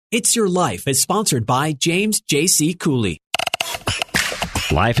It's Your Life is sponsored by James J.C. Cooley.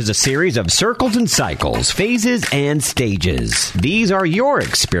 Life is a series of circles and cycles, phases and stages. These are your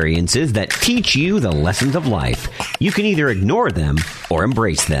experiences that teach you the lessons of life. You can either ignore them or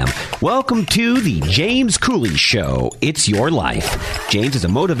embrace them. Welcome to the James Cooley Show. It's Your Life. James is a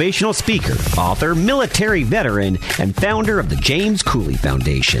motivational speaker, author, military veteran, and founder of the James Cooley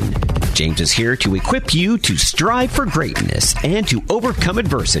Foundation. James is here to equip you to strive for greatness and to overcome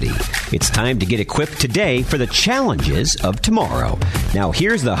adversity. It's time to get equipped today for the challenges of tomorrow. Now,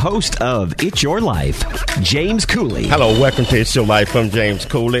 here's the host of It's Your Life, James Cooley. Hello, welcome to It's Your Life. I'm James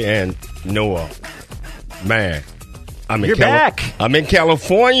Cooley and Noah. Man, You're back. I'm in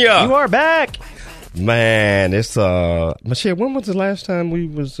California. You are back. Man, it's Michelle, when was the last time we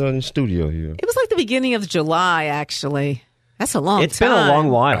was in the studio here? It was like the beginning of July, actually. That's a long time. It's been a long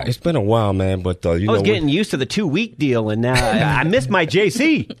while. It's been a while, man, but I was getting used to the 2-week deal, and now I missed my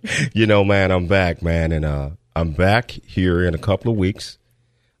JC. You know, man, I'm back, man, and I'm back here in a couple of weeks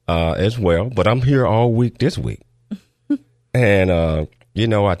as well, but I'm here all week this week. And, I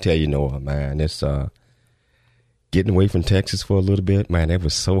tell you, Noah, man, it's getting away from Texas for a little bit. Man, it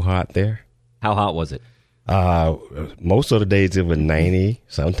was so hot there. How hot was it? Most of the days it was 90,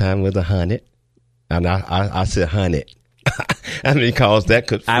 sometimes it was 100. And I said 100. I mean, because that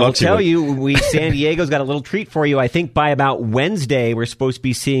could fluctuate. I will tell you, San Diego's got a little treat for you. I think by about Wednesday, we're supposed to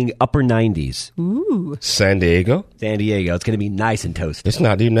be seeing upper 90s. Ooh. San Diego? San Diego. It's going to be nice and toasty. It's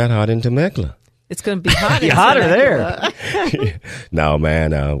not even that hot in Temecula. It's going to be hot. Hotter there. No,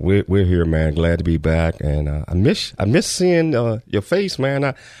 man, we're here, man. Glad to be back, and I miss seeing your face,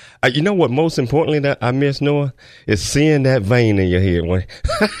 man. You know what? Most importantly, that I miss, Noah, is seeing that vein in your head.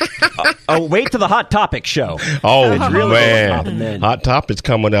 Wait till the Hot Topic show. Oh, really man. Hot Topics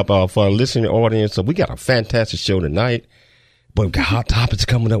coming up for our listening audience. So we got a fantastic show tonight, but we got Hot Topics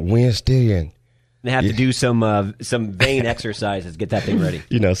coming up Wednesday, and they have to do some vein exercises, get that thing ready.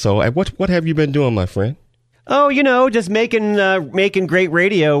 So what have you been doing, my friend? Oh, just making great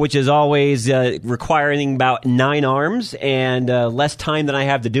radio, which is always requiring about 9 arms and less time than I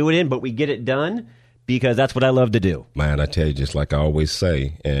have to do it in, but we get it done because that's what I love to do. Man, I tell you, just like I always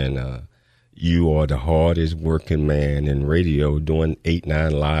say, and you are the hardest working man in radio doing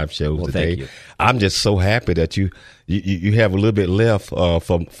 8-9 live shows today. Thank you. I'm just so happy that you have a little bit left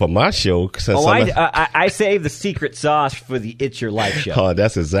for my show. I save the secret sauce for the It's Your Life show. Oh,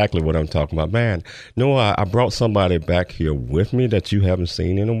 that's exactly what I'm talking about. Man, Noah, I brought somebody back here with me that you haven't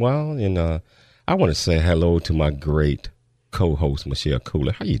seen in a while. And I want to say hello to my great co-host, Michelle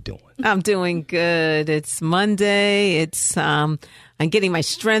Cooley. How you doing? I'm doing good. It's Monday. I'm getting my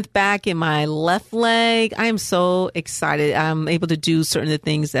strength back in my left leg. I am so excited. I'm able to do certain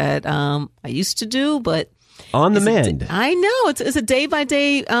things that I used to do, but on the mend. I know it's a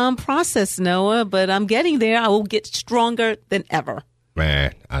day-by-day process, Noah, but I'm getting there. I will get stronger than ever.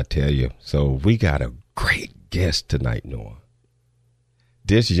 Man, I tell you. So we got a great guest tonight, Noah.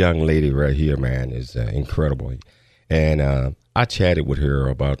 This young lady right here, man, is incredible. And I chatted with her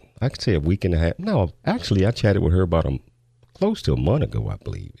about, I could say a week and a half. No, actually, I chatted with her about close to a month ago, I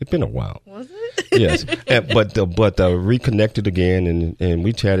believe. It's been a while. Was it? Yes. But reconnected again, and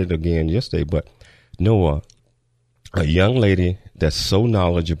we chatted again yesterday. But Noah, a young lady that's so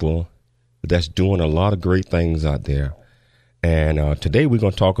knowledgeable, that's doing a lot of great things out there. And today we're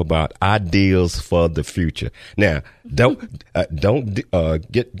going to talk about ideals for the future. Now, don't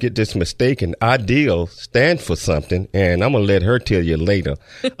get this mistaken. Ideal stand for something, and I'm going to let her tell you later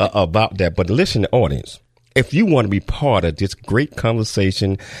about that. But listen, audience, if you want to be part of this great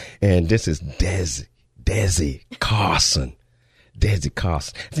conversation, and this is Desi Carson. Desi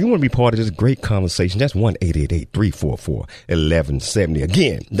Carson. If you want to be part of this great conversation, that's 1-888-344-1170.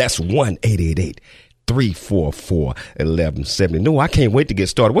 Again, that's 1-888-344-1170. No, I can't wait to get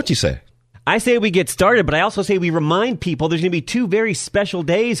started. What you say? I say we get started, but I also say we remind people there's going to be 2 very special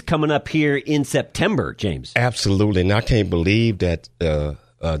days coming up here in September, James. Absolutely. And I can't believe that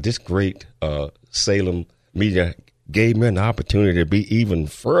this great Salem media gave me an opportunity to be even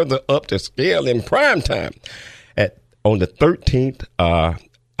further up the scale in prime time. On the 13th,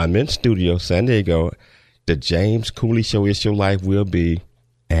 I'm in studio, San Diego. The James Cooley Show, It's Your Life, will be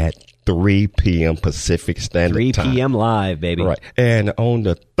at 3 p.m. Pacific Standard Time. 3 p.m. live, baby. Right. And on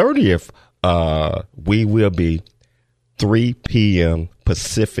the 30th, we will be 3 p.m.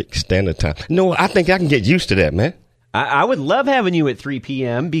 Pacific Standard Time. No, I think I can get used to that, man. I would love having you at 3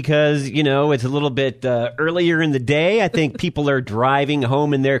 p.m. because, it's a little bit earlier in the day. I think people are driving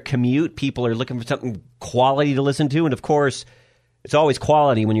home in their commute. People are looking for something quality to listen to. And, of course, it's always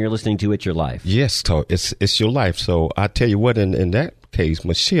quality when you're listening to It's Your Life. Yes, it's your life. So I tell you what, in that Okay,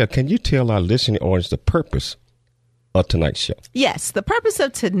 Michelle, can you tell our listening audience the purpose of tonight's show? Yes, the purpose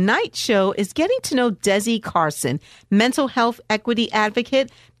of tonight's show is getting to know Desi Carson, mental health equity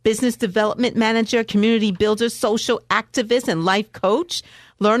advocate, business development manager, community builder, social activist, and life coach.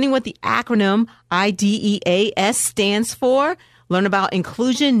 Learning what the acronym IDEAS stands for. Learn about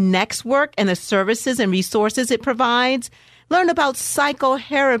Inclusion Next Work and the services and resources it provides. Learn about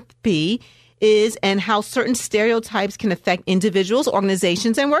psychotherapy is and how certain stereotypes can affect individuals,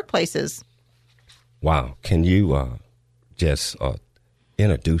 organizations, and workplaces. Wow. Can you just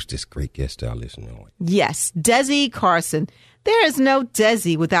introduce this great guest to our listening audience? Yes, Desi Carson. There is no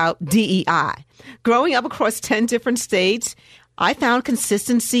Desi without DEI. Growing up across 10 different states, I found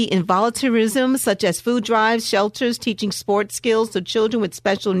consistency in volunteerism, such as food drives, shelters, teaching sports skills to children with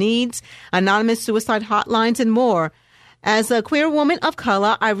special needs, anonymous suicide hotlines, and more. As a queer woman of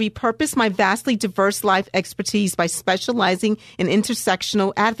color, I repurposed my vastly diverse life expertise by specializing in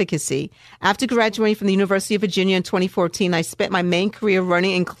intersectional advocacy. After graduating from the University of Virginia in 2014, I spent my main career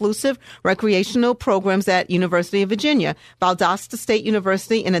running inclusive recreational programs at University of Virginia, Valdosta State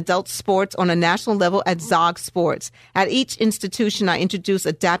University, and adult sports on a national level at Zog Sports. At each institution, I introduced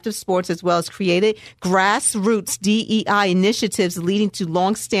adaptive sports as well as created grassroots DEI initiatives leading to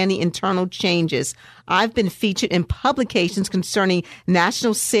long-standing internal changes. I've been featured in publications concerning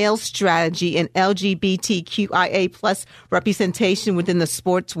national sales strategy and LGBTQIA plus representation within the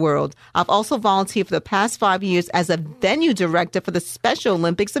sports world. I've also volunteered for the past 5 years as a venue director for the Special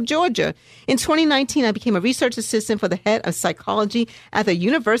Olympics of Georgia. In 2019, I became a research assistant for the head of psychology at the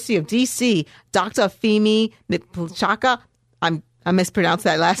University of D.C., Dr. Femi Nipulchaka. I mispronounced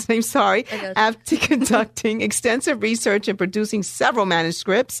that last name, sorry. After conducting extensive research and producing several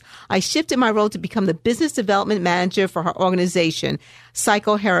manuscripts, I shifted my role to become the business development manager for her organization,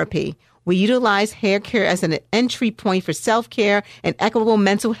 Psychotherapy. We utilize hair care as an entry point for self-care and equitable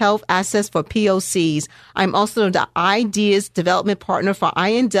mental health access for POCs. I'm also the Ideas Development Partner for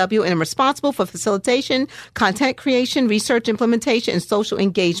INW and am responsible for facilitation, content creation, research implementation, and social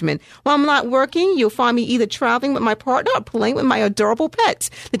engagement. While I'm not working, you'll find me either traveling with my partner or playing with my adorable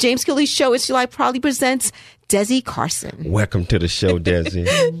pets. The James Cooley Show is July proudly presents Desi Carson. Welcome to the show, Desi.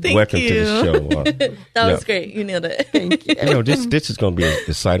 Thank you. To the show. That was great. You nailed it. Thank you. This is going to be an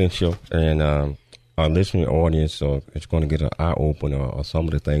exciting show, and our listening audience is going to get an eye opener on some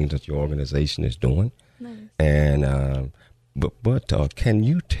of the things that your organization is doing. Nice. And but can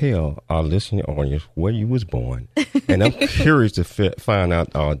you tell our listening audience where you was born? And I'm curious to find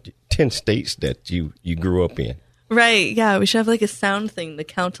out 10 states that you grew up in. Right. Yeah. We should have like a sound thing to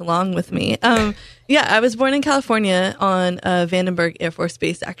count along with me. Yeah. I was born in California on Vandenberg Air Force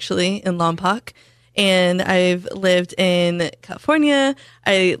Base, actually, in Lompoc. And I've lived in California.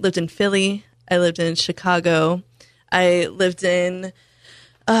 I lived in Philly. I lived in Chicago. I lived in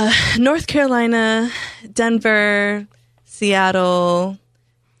North Carolina, Denver, Seattle,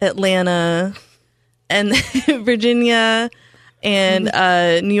 Atlanta, and Virginia, and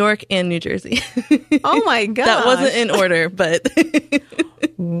New York and New Jersey. Oh my God. That wasn't in order, but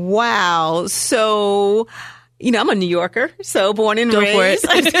wow. So, I'm a New Yorker, so born and raised.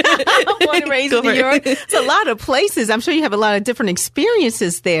 Go for it. I'm born and raised in New York. It's a lot of places. I'm sure you have a lot of different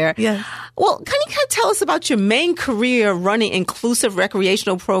experiences there. Yeah. Well, can you kind of tell us about your main career running inclusive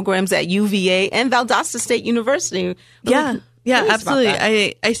recreational programs at UVA and Valdosta State University? Yeah,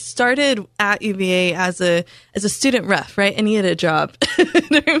 absolutely. I started at UVA as a student ref, right? I needed a job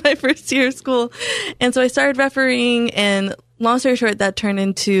during my first year of school. And so I started refereeing, and long story short, that turned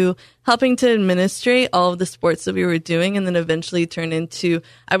into helping to administrate all of the sports that we were doing, and then eventually turned into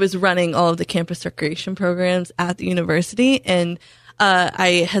I was running all of the campus recreation programs at the university. And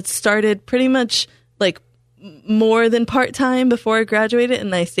I had started pretty much like more than part-time before I graduated,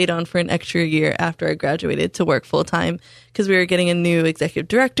 and I stayed on for an extra year after I graduated to work full-time because we were getting a new executive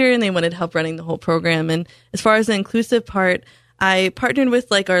director and they wanted help running the whole program. And as far as the inclusive part, I partnered with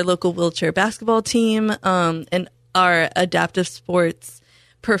like our local wheelchair basketball team and our adaptive sports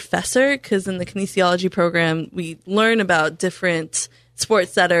professor, because in the kinesiology program we learn about different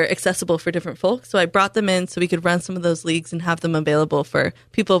sports that are accessible for different folks. So I brought them in so we could run some of those leagues and have them available for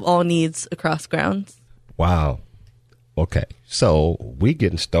people of all needs across grounds. Wow. Okay. So we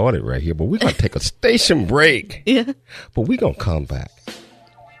getting started right here, but we're going to take a station break. Yeah. But we're going to come back.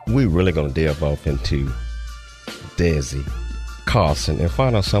 We're really going to delve off into Desi Carson and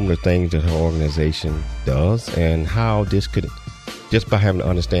find out some of the things that her organization does and how this could, just by having to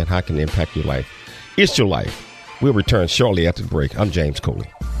understand how it can impact your life. It's your life. We'll return shortly after the break. I'm James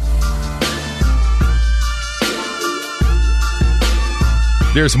Cooley.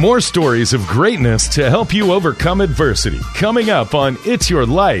 There's more stories of greatness to help you overcome adversity. Coming up on It's Your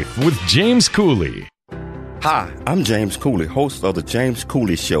Life with James Cooley. Hi, I'm James Cooley, host of The James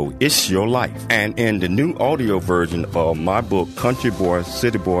Cooley Show, It's Your Life. And in the new audio version of my book, Country Boy,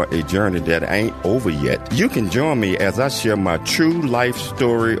 City Boy, A Journey That Ain't Over Yet, you can join me as I share my true life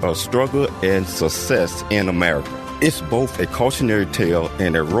story of struggle and success in America. It's both a cautionary tale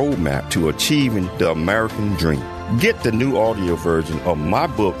and a roadmap to achieving the American dream. Get the new audio version of my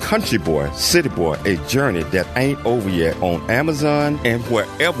book, Country Boy, City Boy, A Journey That Ain't Over Yet on Amazon and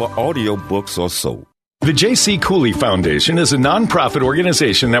wherever audiobooks are sold. The J.C. Cooley Foundation is a nonprofit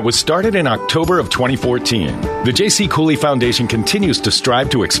organization that was started in October of 2014. The J.C. Cooley Foundation continues to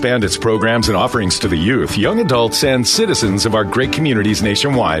strive to expand its programs and offerings to the youth, young adults, and citizens of our great communities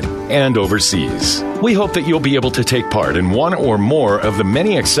nationwide and overseas. We hope that you'll be able to take part in one or more of the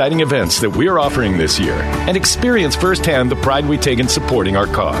many exciting events that we're offering this year and experience firsthand the pride we take in supporting our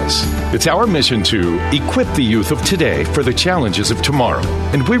cause. It's our mission to equip the youth of today for the challenges of tomorrow,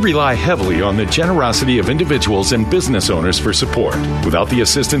 and we rely heavily on the generosity of individuals and business owners for support. Without the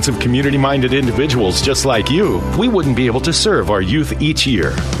assistance of community-minded individuals just like you, we wouldn't be able to serve our youth each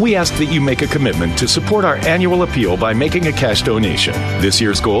year. We ask that you make a commitment to support our annual appeal by making a cash donation. This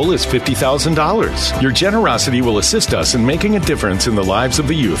year's goal is $50,000. Your generosity will assist us in making a difference in the lives of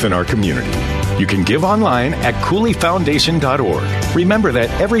the youth in our community. You can give online at CooleyFoundation.org. Remember that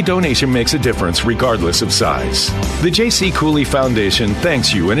every donation makes a difference regardless of size. The J.C. Cooley Foundation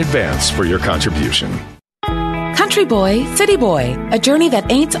thanks you in advance for your contribution. Country Boy, City Boy, A Journey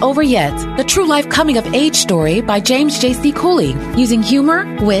That Ain't Over Yet, the true life coming of age story by James J.C. Cooley. Using humor,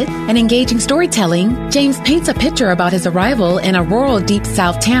 wit, and engaging storytelling, James paints a picture about his arrival in a rural deep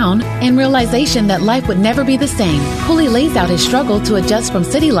south town and realization that life would never be the same. Cooley lays out his struggle to adjust from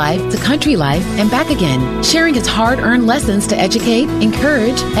city life to country life and back again, sharing his hard-earned lessons to educate,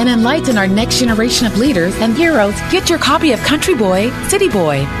 encourage, and enlighten our next generation of leaders and heroes. Get your copy of Country Boy, City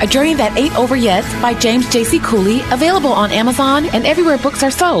Boy, A Journey That Ain't Over Yet by James J.C. Cooley, available on Amazon and everywhere books are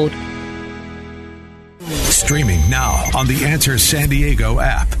sold. Streaming now on the Answer San Diego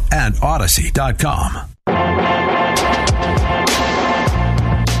app and Odyssey.com.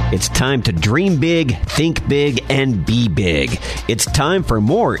 It's time to dream big, think big, and be big. It's time for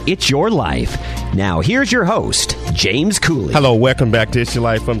more It's Your Life. Now, here's your host, James Cooley. Hello, welcome back to It's Your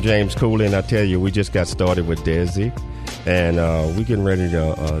Life. I'm James Cooley, and I tell you, we just got started with Desi. And we're getting ready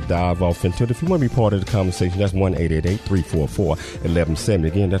to dive off into it. If you want to be part of the conversation, that's 1-888-344-1170.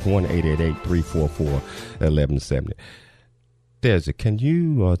 Again, that's 1-888-344-1170. Desi, can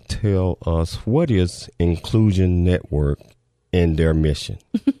you tell us what is Inclusion Network and their mission?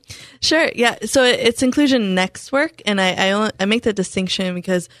 Sure. Yeah. So it's Inclusion Next Work. And I make that distinction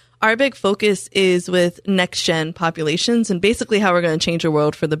because our big focus is with next gen populations and basically how we're going to change the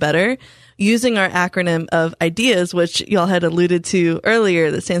world for the better using our acronym of IDEAS, which y'all had alluded to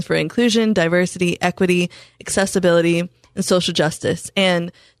earlier, that stands for inclusion, diversity, equity, accessibility, and social justice.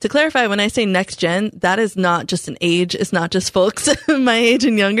 And to clarify, when I say next gen, that is not just an age. It's not just folks my age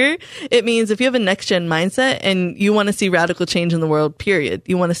and younger. It means if you have a next gen mindset and you want to see radical change in the world, period,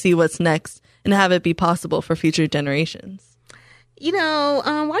 you want to see what's next and have it be possible for future generations. You know,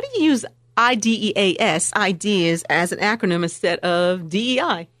 why do you use IDEAS, ideas, as an acronym instead of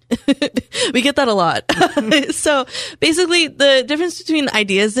DEI? We get that a lot. So basically the difference between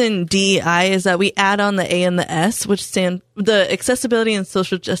ideas and DEI is that we add on the A and the S, which stand the accessibility and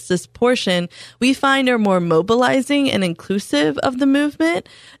social justice portion, we find are more mobilizing and inclusive of the movement.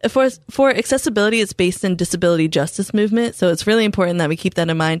 For accessibility, it's based in disability justice movement. So it's really important that we keep that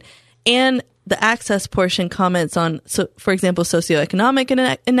in mind. And the access portion comments on, so for example,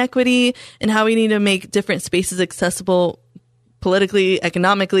 socioeconomic inequity and how we need to make different spaces accessible politically,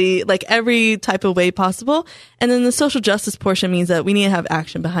 economically, like every type of way possible. And then the social justice portion means that we need to have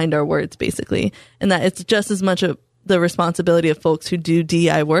action behind our words, basically, and that it's just as much of the responsibility of folks who do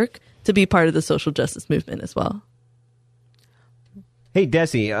DEI work to be part of the social justice movement as well. Hey,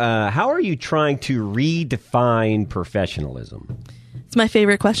 Desi, how are you trying to redefine professionalism? It's my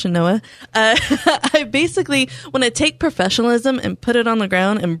favorite question, Noah. I basically want to take professionalism and put it on the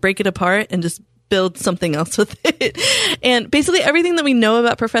ground and break it apart and just build something else with it. And basically everything that we know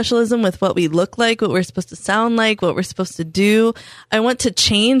about professionalism, with what we look like, what we're supposed to sound like, what we're supposed to do, I want to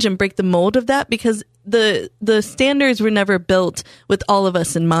change and break the mold of that, because the standards were never built with all of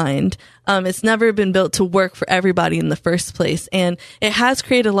us in mind. It's never been built to work for everybody in the first place. And it has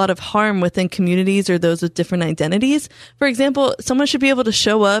created a lot of harm within communities or those with different identities. For example, someone should be able to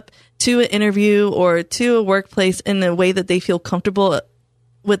show up to an interview or to a workplace in a way that they feel comfortable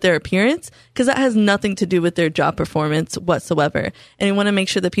with their appearance, because that has nothing to do with their job performance whatsoever. And we want to make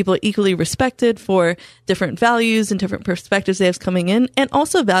sure that people are equally respected for different values and different perspectives they have coming in, and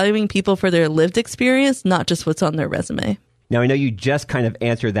also valuing people for their lived experience, not just what's on their resume. Now, I know you just kind of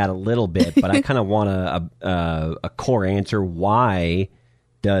answered that a little bit, but I kind of want a core answer. Why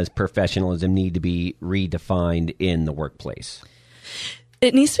does professionalism need to be redefined in the workplace?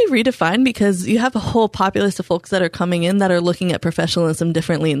 It needs to be redefined because you have a whole populace of folks that are coming in that are looking at professionalism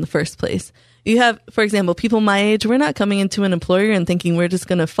differently in the first place. You have, for example, people my age, we're not coming into an employer and thinking we're just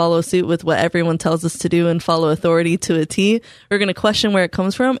going to follow suit with what everyone tells us to do and follow authority to a T. We're going to question where it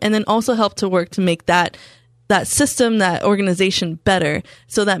comes from and then also help to work to make that system, that organization better.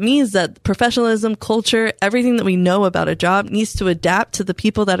 So that means that professionalism, culture, everything that we know about a job needs to adapt to the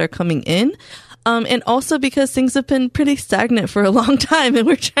people that are coming in. And also because things have been pretty stagnant for a long time and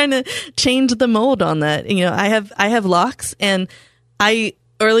we're trying to change the mold on that. You know, I have locks, and I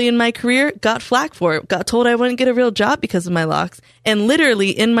early in my career got flack for it, got told I wouldn't get a real job because of my locks. And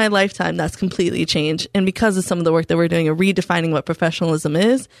literally in my lifetime, that's completely changed. And because of some of the work that we're doing, redefining what professionalism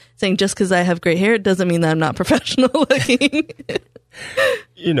is, saying just because I have gray hair, it doesn't mean that I'm not professional looking.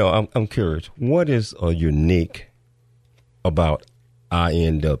 You know, I'm curious. What is unique about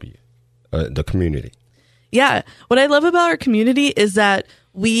INW? The community. Yeah. What I love about our community is that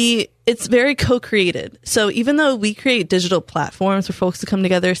it's very co-created. So even though we create digital platforms for folks to come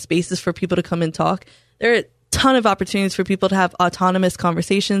together, spaces for people to come and talk, there are a ton of opportunities for people to have autonomous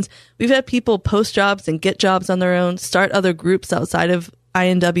conversations. We've had people post jobs and get jobs on their own, start other groups outside of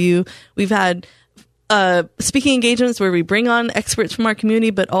INW. We've had speaking engagements where we bring on experts from our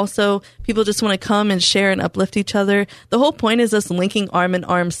community, but also people just want to come and share and uplift each other. The whole point is us linking arm in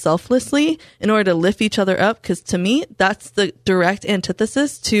arm selflessly in order to lift each other up, because to me, that's the direct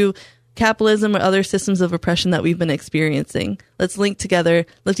antithesis to capitalism or other systems of oppression that we've been experiencing. Let's link together,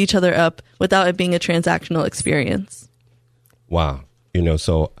 lift each other up without it being a transactional experience. Wow. You know,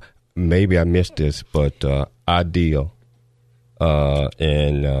 so maybe I missed this, but IDEAL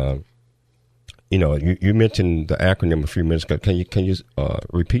and you know, you mentioned the acronym a few minutes ago. Can you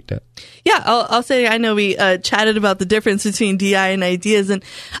repeat that? Yeah, I'll say I know we chatted about the difference between DI and IDEAS, and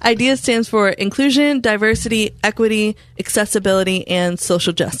IDEAS stands for Inclusion, Diversity, Equity, Accessibility, and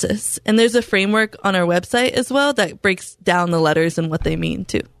Social Justice. And there's a framework on our website as well that breaks down the letters and what they mean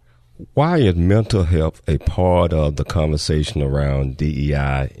too. Why is mental health a part of the conversation around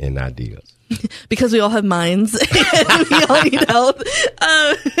DEI and IDEAS? Because we all have minds and we all need help.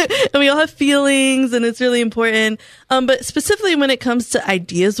 And we all have feelings, and it's really important. But specifically when it comes to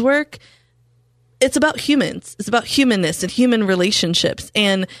IDEAS work, it's about humans. It's about humanness and human relationships.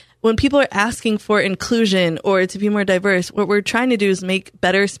 And when people are asking for inclusion or to be more diverse, what we're trying to do is make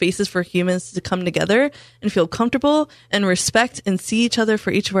better spaces for humans to come together and feel comfortable and respect and see each other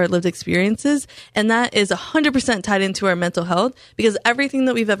for each of our lived experiences. And that is 100% tied into our mental health, because everything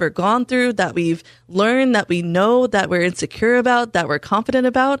that we've ever gone through, that we've learned, that we know, that we're insecure about, that we're confident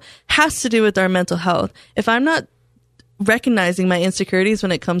about, has to do with our mental health. If I'm not recognizing my insecurities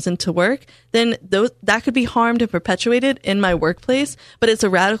when it comes into work, then that could be harmed and perpetuated in my workplace. But it's a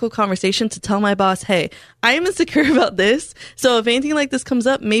radical conversation to tell my boss, hey, I am insecure about this. So if anything like this comes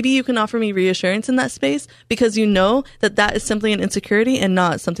up, maybe you can offer me reassurance in that space, because you know that that is simply an insecurity and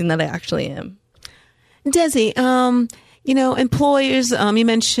not something that I actually am. Desi, you know, employers, you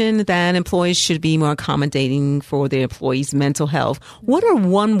mentioned that employees should be more accommodating for their employees' mental health. What are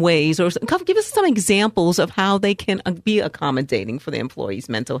one ways, or give us some examples of how they can be accommodating for their employees'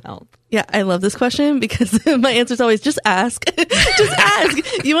 mental health? Yeah, I love this question because my answer is always just ask. Just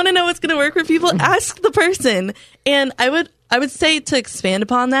ask. You want to know what's going to work for people? Ask the person. And I would say, to expand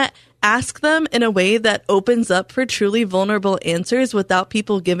upon that, ask them in a way that opens up for truly vulnerable answers without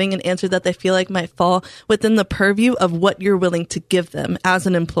people giving an answer that they feel like might fall within the purview of what you're willing to give them as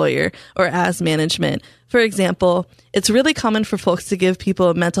an employer or as management. For example, it's really common for folks to give people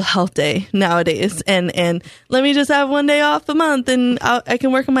a mental health day nowadays, and let me just have one day off a month and I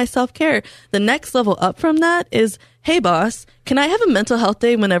can work on my self-care. The next level up from that is, hey boss, can I have a mental health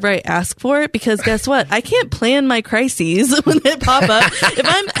day whenever I ask for it? Because guess what? I can't plan my crises when they pop up. If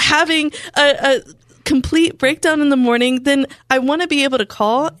I'm having a complete breakdown in the morning, then I want to be able to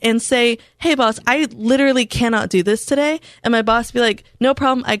call and say, hey boss, I literally cannot do this today. And my boss be like, no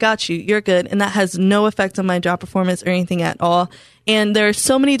problem, I got you, you're good. And that has no effect on my job performance or anything at all. And there are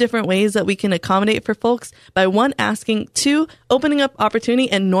so many different ways that we can accommodate for folks by, one, asking, two, opening up opportunity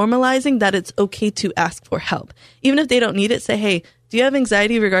and normalizing that it's okay to ask for help. Even if they don't need it, say, hey, do you have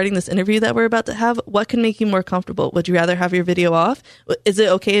anxiety regarding this interview that we're about to have? What can make you more comfortable? Would you rather have your video off? Is it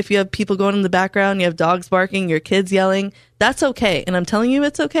okay if you have people going in the background, you have dogs barking, your kids yelling? That's okay. And I'm telling you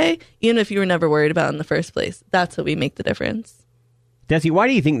it's okay, even if you were never worried about it in the first place. That's what we make the difference. Desi, why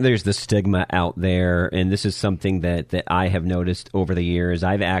do you think there's the stigma out there? And this is something that I have noticed over the years.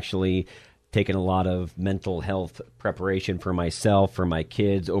 I've actually taken a lot of mental health preparation for myself, for my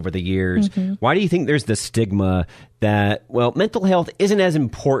kids over the years. Mm-hmm. Why do you think there's the stigma that, well, mental health isn't as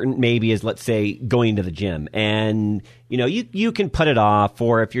important maybe as, let's say, going to the gym? And, you know, you can put it off,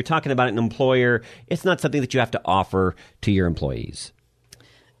 or if you're talking about an employer, it's not something that you have to offer to your employees.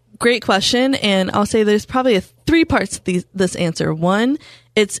 Great question. And I'll say there's probably three parts to this answer. One,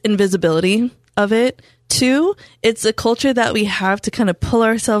 it's invisibility of it. Two, it's a culture that we have to kind of pull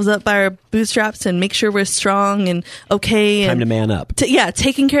ourselves up by our bootstraps and make sure we're strong and okay. Time to man up.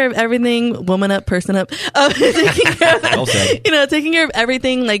 Taking care of everything, woman up, person up. Taking care of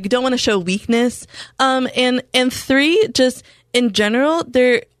everything. Like, you don't want to show weakness. And three, just in general,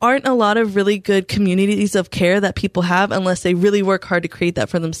 there aren't a lot of really good communities of care that people have unless they really work hard to create that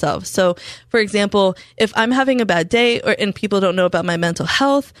for themselves. So, for example, if I'm having a bad day and people don't know about my mental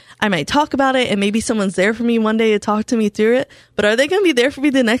health, I might talk about it and maybe someone's there for me one day to talk to me through it. But are they going to be there for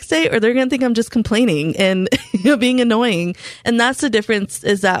me the next day, or they're going to think I'm just complaining and being annoying? And that's the difference,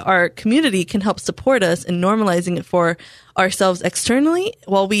 is that our community can help support us in normalizing it for ourselves externally,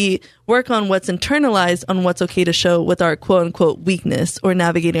 while we work on what's internalized, on what's okay to show with our quote unquote weakness or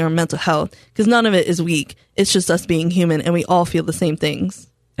navigating our mental health, because none of it is weak. It's just us being human, and we all feel the same things.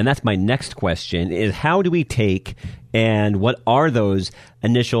 And that's my next question, is how do we take and what are those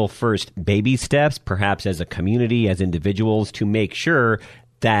initial first baby steps, perhaps as a community, as individuals, to make sure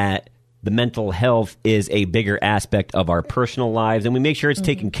that the mental health is a bigger aspect of our personal lives and we make sure it's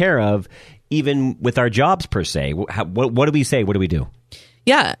taken care of, even with our jobs per se? What do we say? What do we do?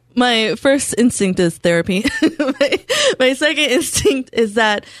 Yeah, my first instinct is therapy. my second instinct is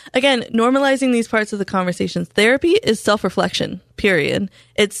that, again, normalizing these parts of the conversations. Therapy is self-reflection, period.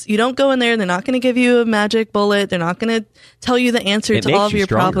 It's, you don't go in there, they're not going to give you a magic bullet. They're not going to tell you the answer to all of your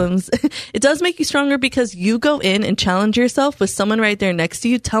problems. It does make you stronger because you go in and challenge yourself with someone right there next to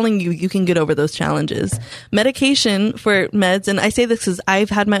you telling you you can get over those challenges. Medication for meds, and I say this because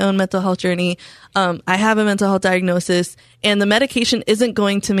I've had my own mental health journey. I have a mental health diagnosis, and the medication isn't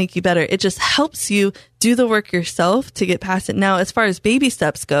going to make you better. It just helps you do the work yourself to get past it. Now, as far as baby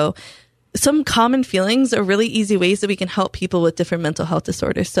steps go, some common feelings are really easy ways that we can help people with different mental health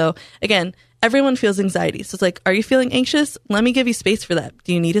disorders. So again, everyone feels anxiety. So it's like, are you feeling anxious? Let me give you space for that.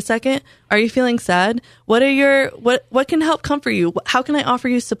 Do you need a second? Are you feeling sad? What can help comfort you? How can I offer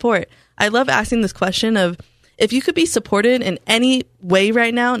you support? I love asking this question of, if you could be supported in any way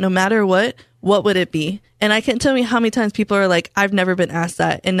right now, no matter what would it be? And I can't tell me how many times people are like, I've never been asked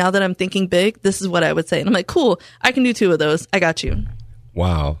that. And now that I'm thinking big, this is what I would say. And I'm like, cool, I can do 2 of those. I got you.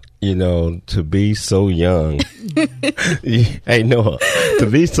 Wow. You know, to be so young. Hey, Noah, to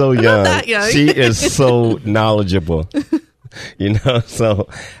be so young, she is so knowledgeable. You know, so,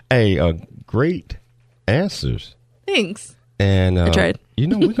 hey, great answers. Thanks. And I tried. You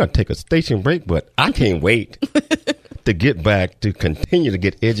know, we're going to take a station break, but I can't wait to get back to continue to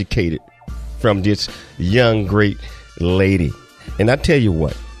get educated from this young, great lady. And I tell you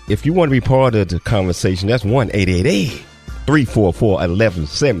what, if you want to be part of the conversation, that's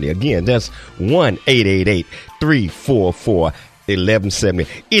 1-888-344-1170. Again, that's 1-888-344-1170.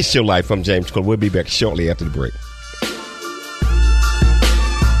 It's Your Life. I'm James Cole. We'll be back shortly after the break.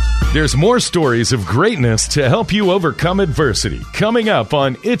 There's more stories of greatness to help you overcome adversity coming up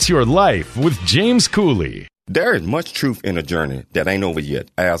on It's Your Life with James Cooley. There is much truth in a journey that ain't over yet,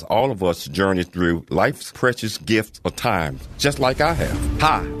 as all of us journey through life's precious gifts of time, just like I have.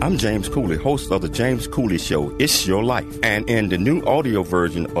 Hi, I'm James Cooley, host of the James Cooley Show, It's Your Life. And in the new audio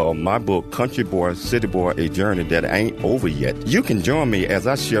version of my book, Country Boy, City Boy, A Journey That Ain't Over Yet, you can join me as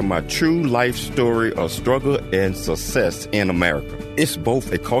I share my true life story of struggle and success in America. It's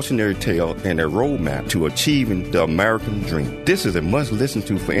both a cautionary tale and a roadmap to achieving the American dream. This is a must listen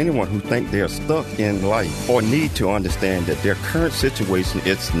to for anyone who thinks they are stuck in life or need to understand that their current situation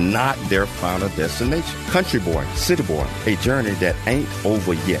is not their final destination. Country Boy, City Boy, A Journey That Ain't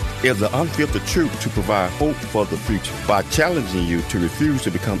Over Yet is the unfiltered truth to provide hope for the future by challenging you to refuse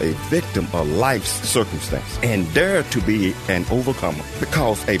to become a victim of life's circumstance and dare to be an overcomer,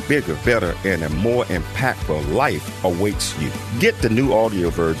 because a bigger, better, and a more impactful life awaits you. Get the new audio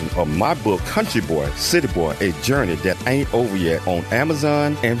version of my book, Country Boy, City Boy, A Journey That Ain't Over Yet on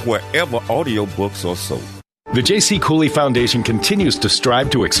Amazon and wherever audiobooks are sold. The J.C. Cooley Foundation continues to strive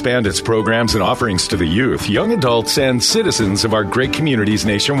to expand its programs and offerings to the youth, young adults, and citizens of our great communities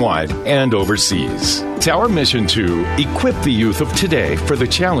nationwide and overseas. It's our mission to equip the youth of today for the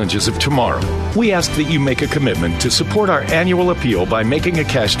challenges of tomorrow. We ask that you make a commitment to support our annual appeal by making a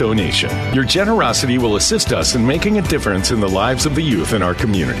cash donation. Your generosity will assist us in making a difference in the lives of the youth in our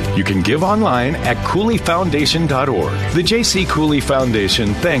community. You can give online at CooleyFoundation.org. The J.C. Cooley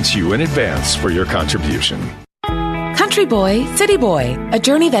Foundation thanks you in advance for your contribution. Country Boy, City Boy, A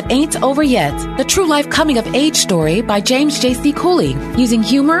Journey That Ain't Over Yet, the true life coming of age story by James J.C. Cooley. Using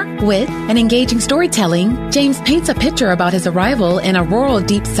humor, wit, and engaging storytelling, James paints a picture about his arrival in a rural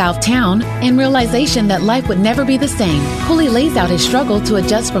deep south town and realization that life would never be the same. Cooley lays out his struggle to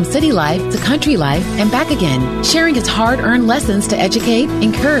adjust from city life to country life and back again, sharing his hard-earned lessons to educate,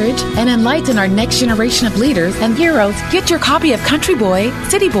 encourage, and enlighten our next generation of leaders and heroes. Get your copy of Country Boy,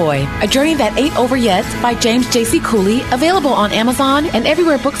 City Boy, A Journey That Ain't Over Yet by James J.C. Cooley, available on Amazon and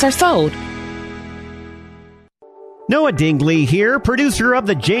everywhere books are sold. Noah Dingley here, producer of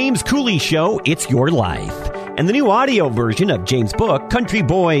The James Cooley Show, It's Your Life. And the new audio version of James' book, Country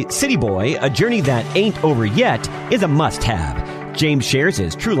Boy, City Boy, A Journey That Ain't Over Yet, is a must-have. James shares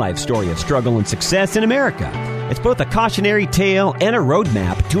his true life story of struggle and success in America. It's both a cautionary tale and a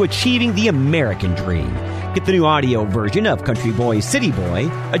roadmap to achieving the American dream. Get the new audio version of Country Boy, City Boy,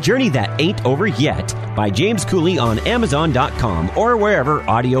 A Journey That Ain't Over Yet by James Cooley on Amazon.com or wherever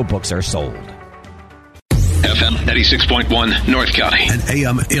audiobooks are sold. FM 96.1 North County and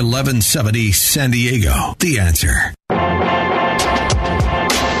AM 1170 San Diego. The Answer.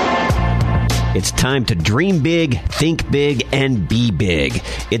 It's time to dream big, think big, and be big.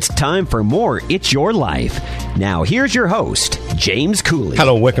 It's time for more It's Your Life. Now, here's your host, James Cooley.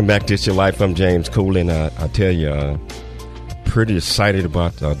 Hello, welcome back to It's Your Life. I'm James Cooley, and I tell you, pretty excited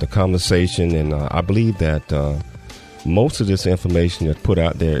about the conversation, and I believe that most of this information that's put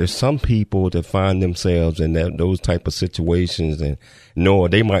out there is some people that find themselves in those type of situations, and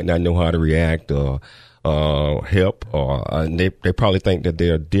they might not know how to react or help, or they probably think that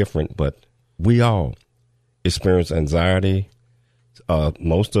they're different, but we all experience anxiety.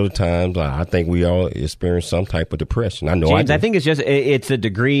 Most of the times, I think we all experience some type of depression. I know, James, I think it's a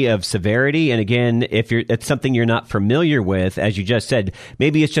degree of severity. And again, if it's something you're not familiar with, as you just said,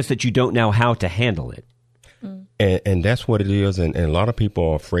 maybe it's just that you don't know how to handle it. And that's what it is. And a lot of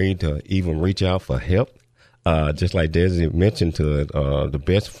people are afraid to even reach out for help. Just like Desi mentioned, the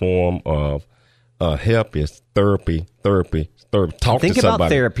best form of help is therapy. Think about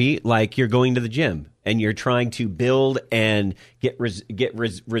therapy like you're going to the gym and you're trying to build and get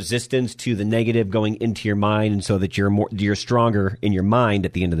resistance to the negative going into your mind, and so that you're stronger in your mind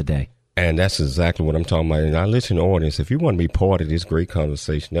at the end of the day. And that's exactly what I'm talking about. And I listen to audience, if you want to be part of this great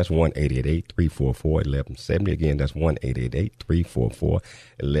conversation, that's 1-888-344-1170. Again, that's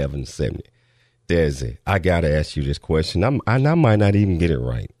 1-888-344-1170. Desi, I got to ask you this question. I might not even get it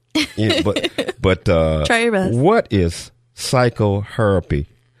right. Yeah, but try your best. What is psychotherapy?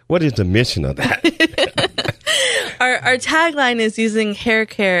 What is the mission of that? Our tagline is using hair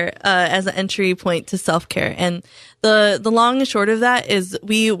care as an entry point to self-care. And the long and short of that is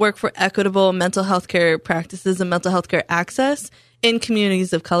we work for equitable mental health care practices and mental health care access in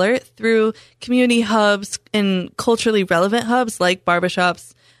communities of color through community hubs and culturally relevant hubs like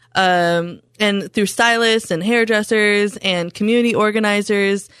barbershops, and through stylists and hairdressers and community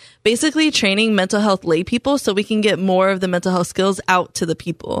organizers, basically training mental health lay people so we can get more of the mental health skills out to the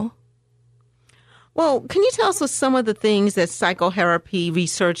people. Well, can you tell us what some of the things that psychotherapy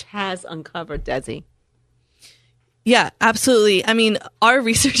research has uncovered, Desi? Yeah, absolutely. I mean, our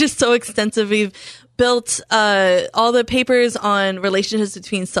research is so extensive. We've built all the papers on relationships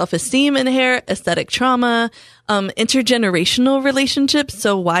between self-esteem and hair, aesthetic trauma, intergenerational relationships.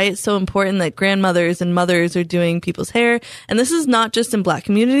 So why it's so important that grandmothers and mothers are doing people's hair. And this is not just in Black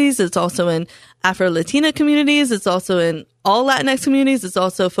communities. It's also in Afro-Latina communities. It's also in all Latinx communities. It's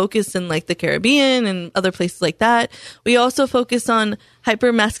also focused in like the Caribbean and other places like that. We also focus on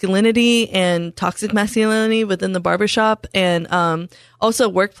hypermasculinity and toxic masculinity within the barbershop, and also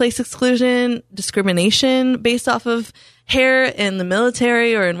workplace exclusion, discrimination based off of hair in the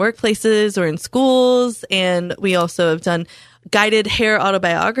military or in workplaces or in schools. And we also have done guided hair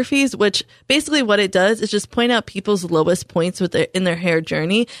autobiographies, which basically what it does is just point out people's lowest points in their hair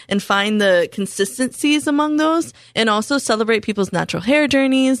journey and find the consistencies among those, and also celebrate people's natural hair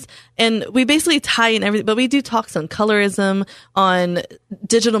journeys. And we basically tie in everything, but we do talks on colorism, on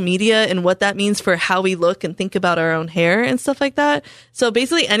digital media and what that means for how we look and think about our own hair and stuff like that. So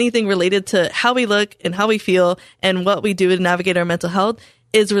basically anything related to how we look and how we feel and what we do to navigate our mental health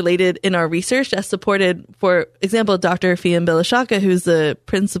is related in our research, as supported, for example, Dr. Fian Bilashaka, who's the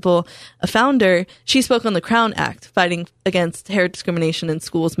principal founder. She spoke on the Crown Act, fighting against hair discrimination in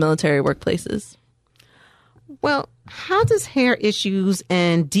schools, military, workplaces. Well, how does hair issues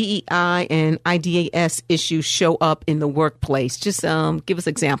and DEI and IDAS issues show up in the workplace? Just give us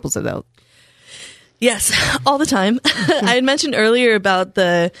examples of those. Yes, all the time. I had mentioned earlier about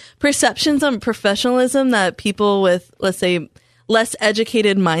the perceptions on professionalism that people with, let's say, less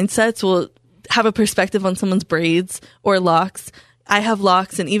educated mindsets will have a perspective on someone's braids or locks. I have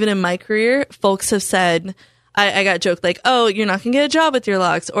locks, and even in my career, folks have said, I got joked like, oh, you're not going to get a job with your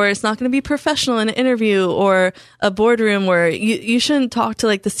locks, or it's not going to be professional in an interview or a boardroom, where you shouldn't talk to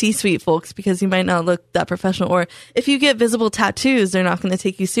like the C-suite folks because you might not look that professional. Or if you get visible tattoos, they're not going to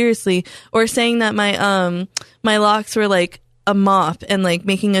take you seriously. Or saying that my locks were like a mop, and like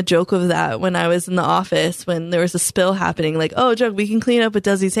making a joke of that when I was in the office when there was a spill happening, like, oh, joke, we can clean up with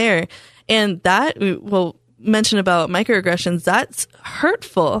Desi's hair. And that, we'll mention about microaggressions, that's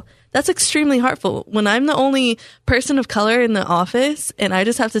hurtful. That's extremely hurtful. When I'm the only person of color in the office and I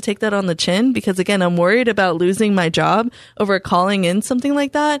just have to take that on the chin because, again, I'm worried about losing my job over calling in something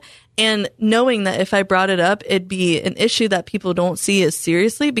like that, and knowing that if I brought it up, it'd be an issue that people don't see as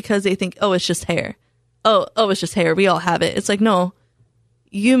seriously because they think, oh, it's just hair. Oh, it's just hair. We all have it. It's like, no,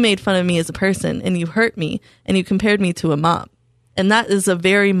 you made fun of me as a person and you hurt me and you compared me to a mop. And that is a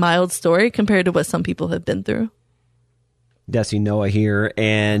very mild story compared to what some people have been through. Desi, Noah here,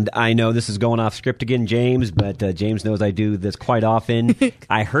 and I know this is going off script again, James, but James knows I do this quite often.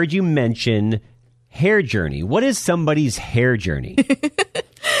 I heard you mention hair journey. What is somebody's hair journey?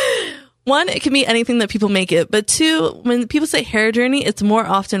 One, it can be anything that people make it, but two, when people say hair journey, it's more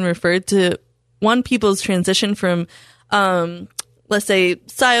often referred to, one, people's transition from, let's say,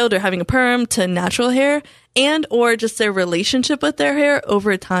 styled or having a perm to natural hair, and or just their relationship with their hair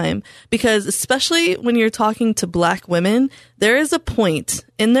over time. Because especially when you're talking to Black women, there is a point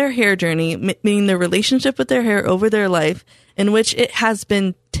in their hair journey, meaning their relationship with their hair over their life, in which it has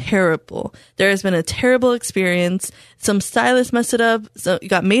been terrible. There has been a terrible experience. Some stylist messed it up. So you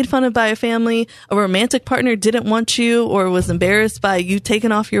got made fun of by a family. A romantic partner didn't want you or was embarrassed by you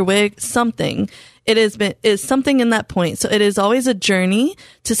taking off your wig. Something. It is something in that point. So it is always a journey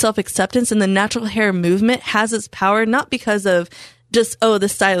to self-acceptance, and the natural hair movement has its power, not because of just, oh, the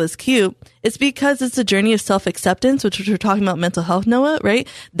style is cute. It's because it's a journey of self-acceptance, which we're talking about mental health, Noah, right?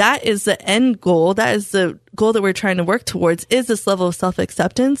 That is the end goal. That is the goal that we're trying to work towards, is this level of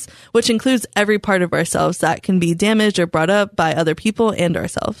self-acceptance, which includes every part of ourselves that can be damaged or brought up by other people and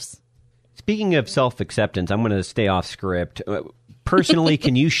ourselves. Speaking of self-acceptance, I'm going to stay off script. Personally,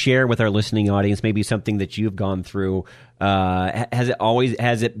 can you share with our listening audience maybe something that you've gone through? Has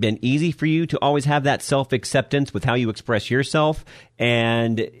it been easy for you to always have that self-acceptance with how you express yourself?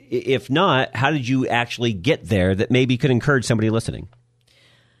 And if not, how did you actually get there that maybe could encourage somebody listening?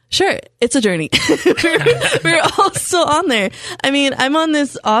 Sure. It's a journey. we're all still on there. I mean, I'm on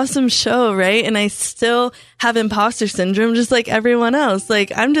this awesome show, right? And I still have imposter syndrome just like everyone else.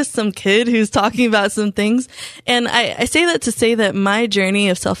 Like, I'm just some kid who's talking about some things. And I say that to say that my journey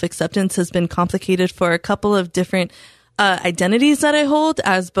of self-acceptance has been complicated for a couple of different identities that I hold,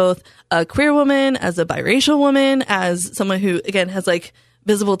 as both a queer woman, as a biracial woman, as someone who, again, has like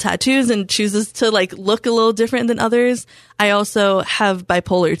visible tattoos and chooses to like look a little different than others. I also have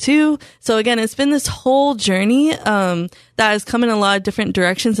bipolar too. So again, it's been this whole journey that has come in a lot of different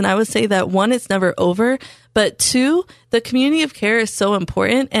directions. And I would say that, one, it's never over, but two, the community of care is so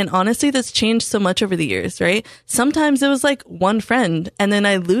important. And honestly, that's changed so much over the years, right? Sometimes it was like one friend and then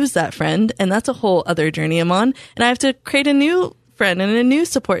I lose that friend, and that's a whole other journey I'm on. And I have to create a new friend and a new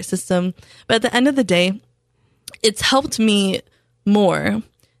support system. But at the end of the day, it's helped me more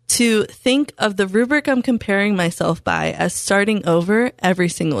to think of the rubric I'm comparing myself by as starting over every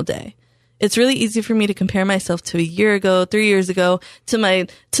single day. It's really easy for me to compare myself to a year ago, 3 years ago, to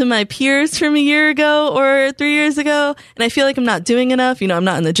my peers from a year ago or 3 years ago. And I feel like I'm not doing enough. I'm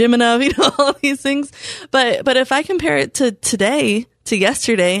not in the gym enough, all these things. But if I compare it to today, to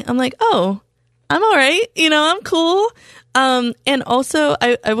yesterday, I'm like, oh, I'm all right. I'm cool. And also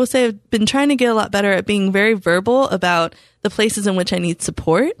I will say I've been trying to get a lot better at being very verbal about the places in which I need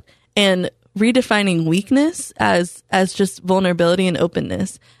support, and redefining weakness as just vulnerability and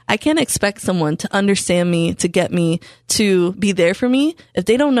openness. I can't expect someone to understand me, to get me, to be there for me if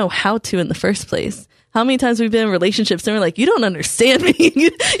they don't know how to in the first place. How many times we've been in relationships and we're like, you don't understand me.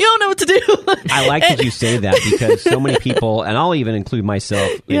 You don't know what to do. I like that you say that, because so many people, and I'll even include myself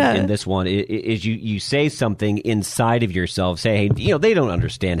in this one, is you say something inside of yourself, say, hey, they don't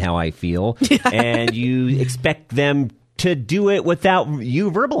understand how I feel. Yeah. And you expect them to do it without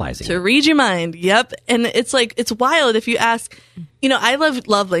you verbalizing. To read your mind. Yep. And it's like, it's wild if you ask, I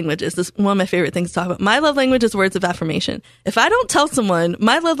love languages. This is one of my favorite things to talk about. My love language is words of affirmation. If I don't tell someone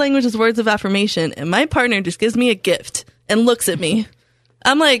my love language is words of affirmation and my partner just gives me a gift and looks at me,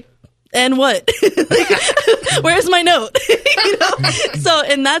 I'm like, and what? Where's my note? So,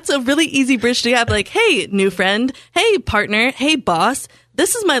 and that's a really easy bridge to have. Like, hey, new friend. Hey, partner. Hey, boss.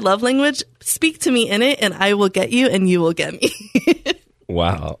 This is my love language. Speak to me in it and I will get you and you will get me.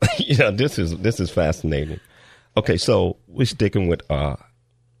 Wow. This is fascinating. Okay. So we're sticking with,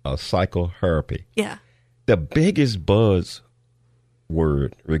 psychotherapy. Yeah. The biggest buzz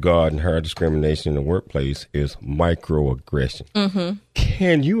word regarding hair discrimination in the workplace is microaggression. Mm-hmm.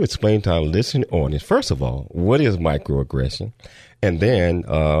 Can you explain to our listening audience, first of all, what is microaggression? And then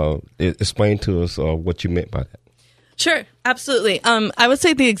explain to us what you meant by that. Sure, absolutely. I would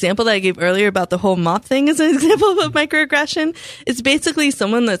say the example that I gave earlier about the whole mop thing is an example of microaggression. It's basically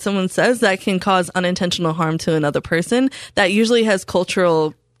someone says that can cause unintentional harm to another person that usually has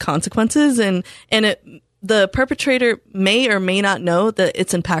cultural consequences, and the perpetrator may or may not know that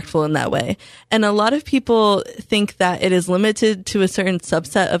it's impactful in that way. And a lot of people think that it is limited to a certain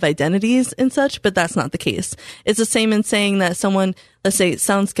subset of identities and such, but that's not the case. It's the same in saying that someone, let's say,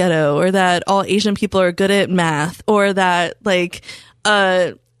 sounds ghetto, or that all Asian people are good at math, or that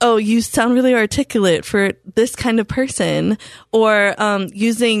oh, you sound really articulate for this kind of person, or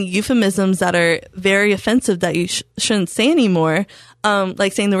using euphemisms that are very offensive that you shouldn't say anymore.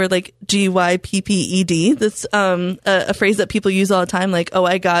 Like saying the word like GYPPED. That's a phrase that people use all the time, like, oh,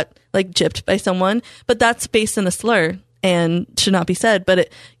 I got like gypped by someone, but that's based in a slur and should not be said. But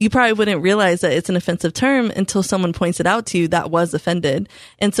you probably wouldn't realize that it's an offensive term until someone points it out to you that was offended.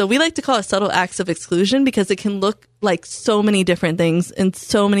 And so we like to call it subtle acts of exclusion because it can look like so many different things in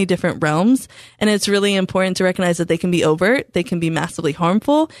so many different realms. And it's really important to recognize that they can be overt, they can be massively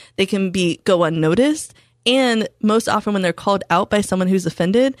harmful, they can go unnoticed. And most often when they're called out by someone who's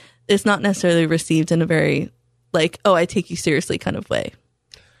offended, it's not necessarily received in a very like, oh, I take you seriously kind of way.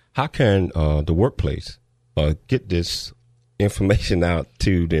 How can the workplace get this information out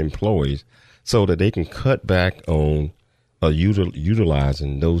to the employees so that they can cut back on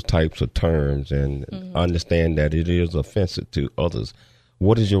utilizing those types of terms and understand that it is offensive to others?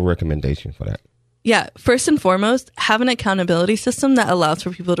 What is your recommendation for that? Yeah, first and foremost, have an accountability system that allows for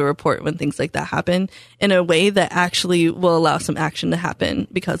people to report when things like that happen in a way that actually will allow some action to happen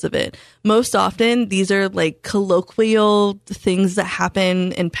because of it. Most often, these are like colloquial things that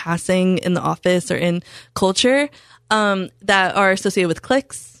happen in passing in the office or in culture that are associated with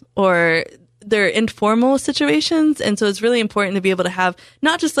cliques, or they're informal situations. And so it's really important to be able to have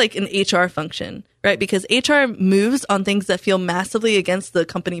not just like an HR function, right? Because HR moves on things that feel massively against the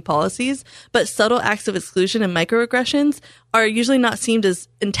company policies, but subtle acts of exclusion and microaggressions are usually not seen as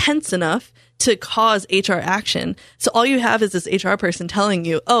intense enough to cause HR action. So all you have is this HR person telling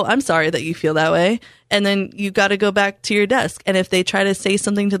you, oh, I'm sorry that you feel that way. And then you got to go back to your desk. And if they try to say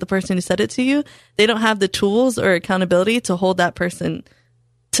something to the person who said it to you, they don't have the tools or accountability to hold that person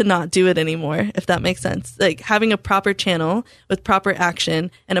to not do it anymore, if that makes sense. Like having a proper channel with proper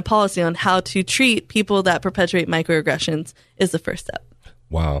action and a policy on how to treat people that perpetuate microaggressions is the first step.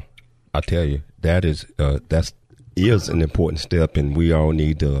 Wow. I tell you, that is an important step, and we all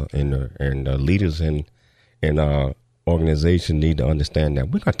need to, and leaders in our organization need to understand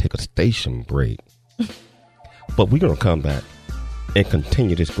that. We're going to take a station break, but we're going to come back and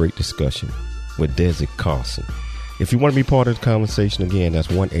continue this great discussion with Desi Carson. If you want to be part of the conversation, again, that's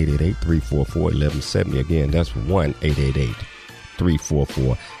 1-888-344-1170. Again, that's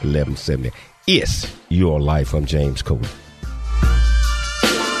 1-888-344-1170. It's Your Life. I'm James Cooley.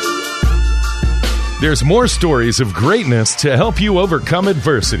 There's more stories of greatness to help you overcome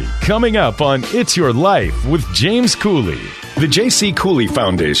adversity coming up on It's Your Life with James Cooley. The J.C. Cooley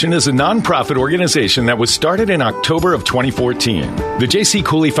Foundation is a nonprofit organization that was started in October of 2014. The J.C.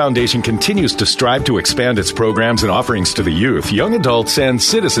 Cooley Foundation continues to strive to expand its programs and offerings to the youth, young adults, and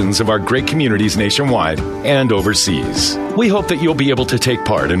citizens of our great communities nationwide and overseas. We hope that you'll be able to take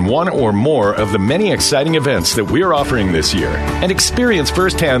part in one or more of the many exciting events that we're offering this year and experience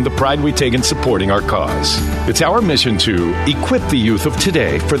firsthand the pride we take in supporting our cause. It's our mission to equip the youth of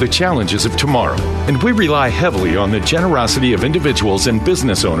today for the challenges of tomorrow, and we rely heavily on the generosity community of individuals and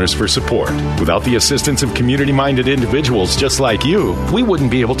business owners for support. Without the assistance of community-minded individuals just like you, we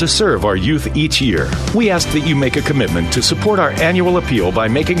wouldn't be able to serve our youth each year. We ask that you make a commitment to support our annual appeal by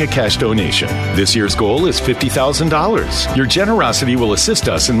making a cash donation. This year's goal is $50,000. Your generosity will assist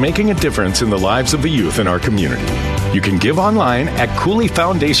us in making a difference in the lives of the youth in our community. You can give online at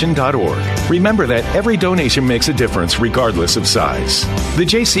CooleyFoundation.org. Remember that every donation makes a difference regardless of size. The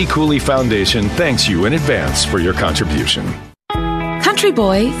J.C. Cooley Foundation thanks you in advance for your contribution. Country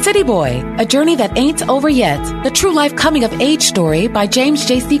Boy, City Boy, A Journey That Ain't Over Yet. The True Life Coming of Age Story by James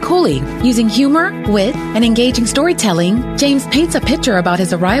J.C. Cooley. Using humor, wit, and engaging storytelling, James paints a picture about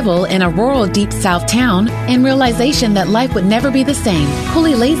his arrival in a rural Deep South town and realization that life would never be the same.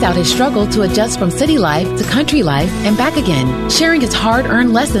 Cooley lays out his struggle to adjust from city life to country life and back again, sharing his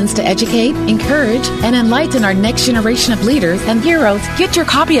hard-earned lessons to educate, encourage, and enlighten our next generation of leaders and heroes. Get your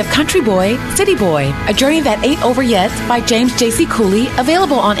copy of Country Boy, City Boy, A Journey That Ain't Over Yet by James J.C. Cooley,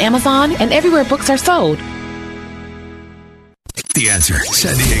 available on Amazon and everywhere books are sold. The Answer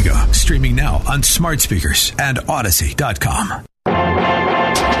San Diego, streaming now on smart speakers and Odyssey.com.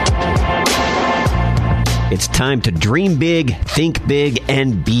 It's time to dream big, think big,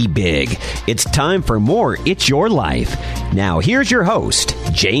 and be big. It's time for more It's Your Life. Now, here's your host,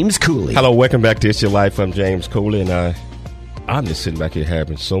 James Cooley. Hello, welcome back to It's Your Life. I'm James Cooley, and I'm just sitting back here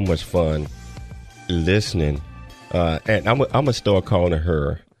having so much fun listening. And I'm going to start calling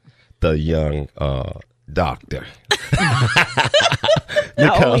her the young doctor.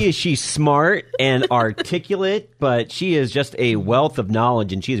 Not only is she smart and articulate, but she is just a wealth of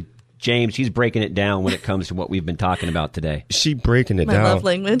knowledge, and she's breaking it down when it comes to what we've been talking about today. She breaking it down. My love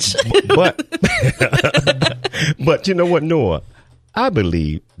language. But you know what, Noah? I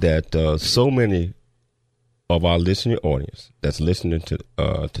believe that so many of our listening audience that's listening to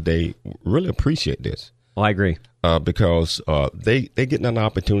today really appreciate this. Well, I agree. Because they getting an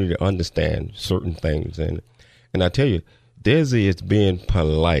opportunity to understand certain things, and I tell you, Desi is being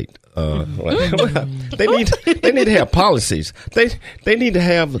polite. They need to have policies. They need to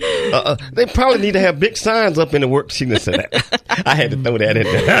have. They probably need to have big signs up in the worksheet and say that. I had to throw that in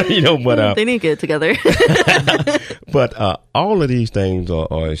there, But they need to get it together. But all of these things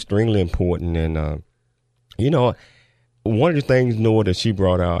are extremely important, and one of the things, Noah, that she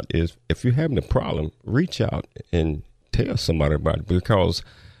brought out is if you're having a problem, reach out and tell somebody about it. Because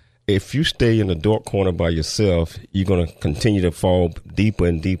if you stay in the dark corner by yourself, you're going to continue to fall deeper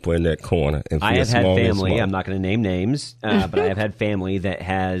and deeper in that corner. And I have had family, I'm not going to name names, but I have had family that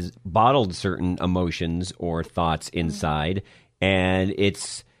has bottled certain emotions or thoughts inside. And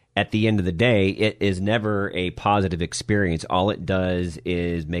it's, at the end of the day, it is never a positive experience. All it does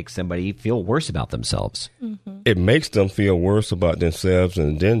is make somebody feel worse about themselves. Mm-hmm. It makes them feel worse about themselves,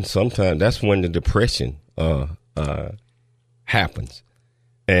 and then sometimes that's when the depression happens,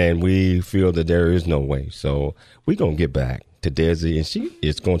 and we feel that there is no way. So we're going to get back to Desi, and she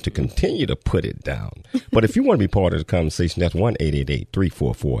is going to continue to put it down. But if you want to be part of the conversation, that's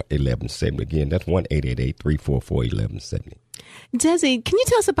 1-888-344-1170. Again, that's 1-888-344-1170. Desi, can you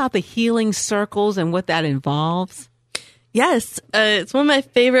tell us about the healing circles and what that involves? Yes, it's one of my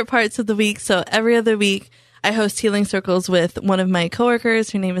favorite parts of the week. So every other week, I host healing circles with one of my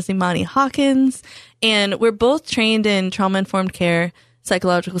coworkers. Her name is Imani Hawkins, and we're both trained in trauma-informed care,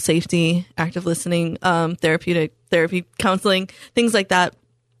 psychological safety, active listening, therapy, counseling, things like that.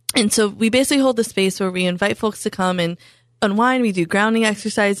 And so we basically hold the space where we invite folks to come and unwind. We do grounding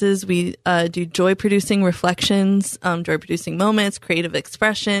exercises. We do joy-producing reflections, joy-producing moments, creative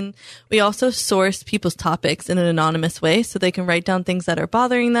expression. We also source people's topics in an anonymous way so they can write down things that are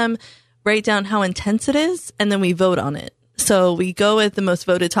bothering them, write down how intense it is, and then we vote on it. So we go with the most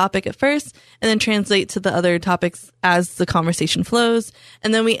voted topic at first and then translate to the other topics as the conversation flows.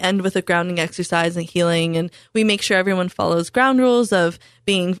 And then we end with a grounding exercise and healing. And we make sure everyone follows ground rules of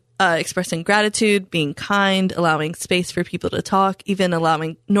being expressing gratitude, being kind, allowing space for people to talk, even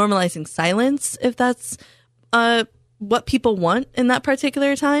normalizing silence if that's what people want in that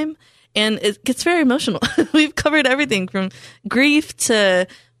particular time. And it gets very emotional. We've covered everything from grief to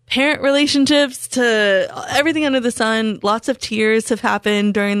parent relationships to everything under the sun. Lots of tears have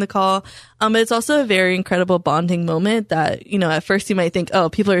happened during the call. But it's also a very incredible bonding moment that, at first you might think, oh,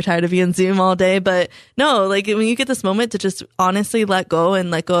 people are tired of being on Zoom all day. But no, like when you get this moment to just honestly let go and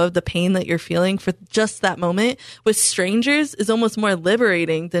let go of the pain that you're feeling for just that moment with strangers is almost more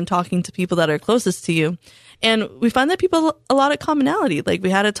liberating than talking to people that are closest to you. And we find that people a lot of commonality. Like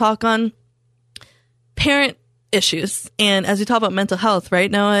we had a talk on parent issues. And as we talk about mental health right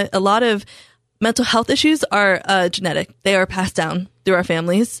now, a lot of mental health issues are genetic. They are passed down through our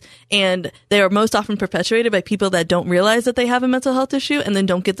families, and they are most often perpetuated by people that don't realize that they have a mental health issue and then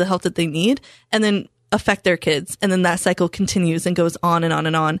don't get the help that they need and then affect their kids. And then that cycle continues and goes on and on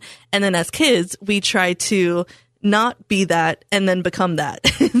and on. And then as kids, we try to not be that and then become that.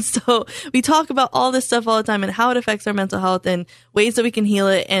 And so we talk about all this stuff all the time and how it affects our mental health and ways that we can heal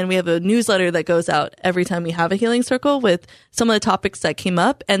it. And we have a newsletter that goes out every time we have a healing circle with some of the topics that came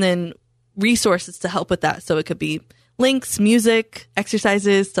up and then resources to help with that. So it could be links, music,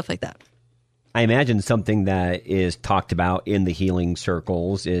 exercises, stuff like that. I imagine something that is talked about in the healing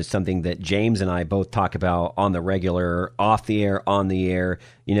circles is something that James and I both talk about on the regular, off the air, on the air.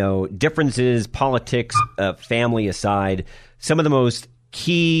 You know, differences, politics, family aside, some of the most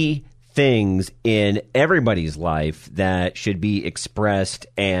key things in everybody's life that should be expressed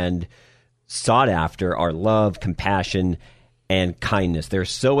and sought after are love, compassion, and kindness. They're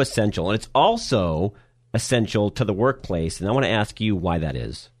so essential. And it's also essential to the workplace. And I want to ask you why that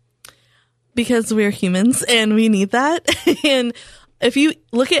is. Because we're humans and we need that. And if you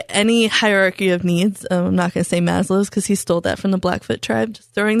look at any hierarchy of needs, I'm not going to say Maslow's because he stole that from the Blackfoot tribe,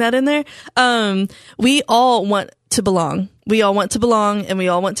 just throwing that in there. We all want to belong. We all want to belong and we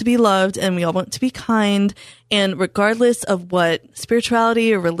all want to be loved and we all want to be kind. And regardless of what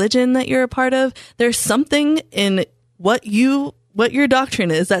spirituality or religion that you're a part of, there's something in what your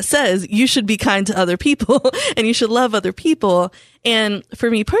doctrine is that says you should be kind to other people and you should love other people. And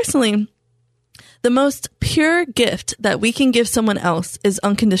for me personally, the most pure gift that we can give someone else is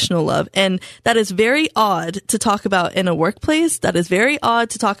unconditional love. And that is very odd to talk about in a workplace. That is very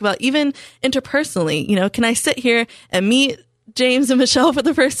odd to talk about even interpersonally. You know, can I sit here and meet James and Michelle for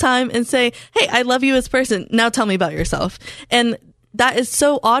the first time and say, hey, I love you as a person. Now tell me about yourself. And that is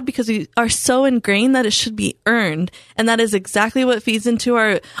so odd because we are so ingrained that it should be earned. And that is exactly what feeds into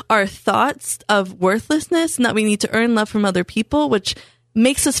our thoughts of worthlessness and that we need to earn love from other people, which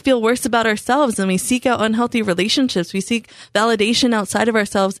makes us feel worse about ourselves. And we seek out unhealthy relationships. We seek validation outside of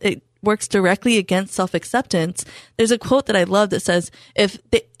ourselves. It works directly against self-acceptance. There's a quote that I love that says, if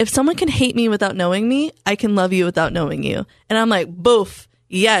someone can hate me without knowing me, I can love you without knowing you. And I'm like, boof.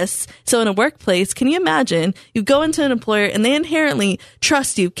 Yes. So in a workplace, can you imagine you go into an employer and they inherently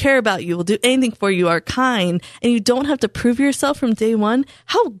trust you, care about you, will do anything for you, are kind, and you don't have to prove yourself from day one?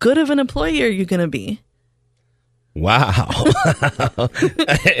 How good of an employee are you going to be? Wow.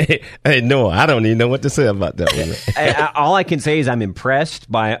 Hey, no, I don't even know what to say about that one. All I can say is I'm impressed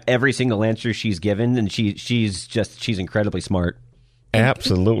by every single answer she's given, and she's incredibly smart.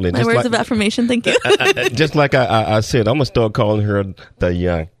 Absolutely. My words of affirmation. Thank you. Just like I said, I'm going to start calling her the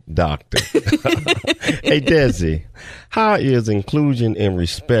young doctor. Hey, Desi, how is inclusion and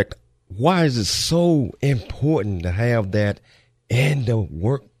respect? Why is it so important to have that in the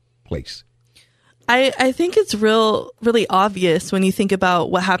workplace? I think it's really obvious when you think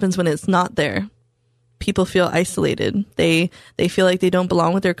about what happens when it's not there. People feel isolated. They feel like they don't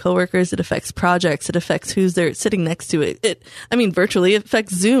belong with their coworkers. It affects projects. It affects who's they're sitting next to. Virtually it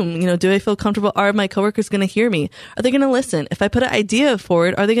affects Zoom. You know, do I feel comfortable? Are my coworkers going to hear me? Are they going to listen? If I put an idea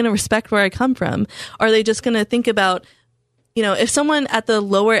forward, are they going to respect where I come from? Are they just going to think about, you know, if someone at the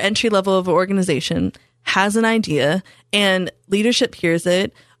lower entry level of an organization has an idea and leadership hears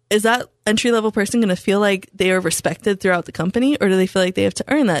it, is that entry-level person going to feel like they are respected throughout the company, or do they feel like they have to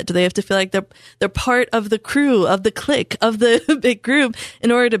earn that? Do they have to feel like they're part of the crew, of the clique, of the big group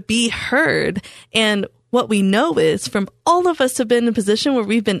in order to be heard? And what we know is from all of us have been in a position where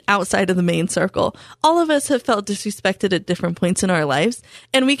we've been outside of the main circle. All of us have felt disrespected at different points in our lives,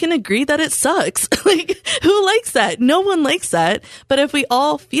 and we can agree that it sucks. Like, who likes that? No one likes that. But if we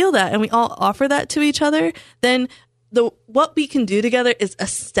all feel that and we all offer that to each other, then what we can do together is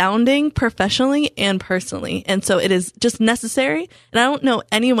astounding professionally and personally. And so it is just necessary. And I don't know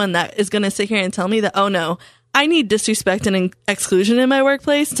anyone that is going to sit here and tell me that, oh no, I need disrespect and exclusion in my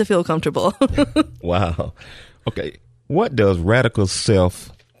workplace to feel comfortable. Wow. Okay. What does radical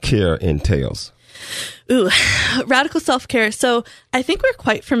self-care entails? Ooh, radical self-care. So I think we're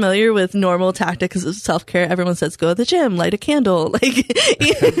quite familiar with normal tactics of self-care. Everyone says, go to the gym, light a candle, like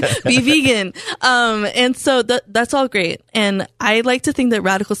be vegan. And so that's all great. And I like to think that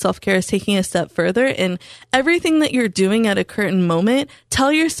radical self-care is taking a step further, and everything that you're doing at a current moment,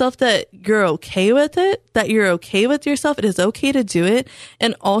 tell yourself that you're okay with it, that you're okay with yourself. It is okay to do it.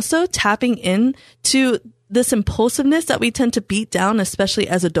 And also tapping in to this impulsiveness that we tend to beat down, especially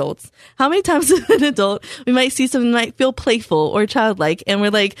as adults. How many times as an adult, we might see something that might feel playful or childlike, and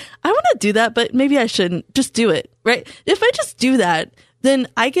we're like, I want to do that, but maybe I shouldn't. Just do it, right? If I just do that, then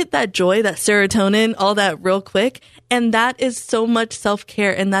I get that joy, that serotonin, all that real quick. And that is so much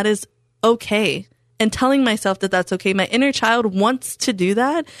self-care. And that is okay and telling myself that that's okay. My inner child wants to do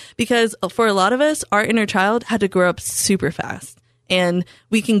that because for a lot of us, our inner child had to grow up super fast, and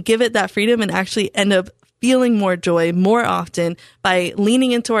we can give it that freedom and actually end up feeling more joy more often by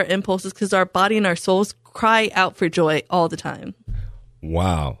leaning into our impulses, because our body and our souls cry out for joy all the time.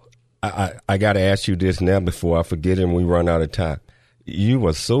 Wow. I got to ask you this now before I forget it and we run out of time. You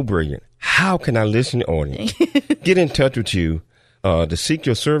were so brilliant. How can our listening audience get in touch with you to seek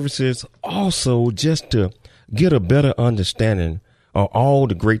your services, also just to get a better understanding of all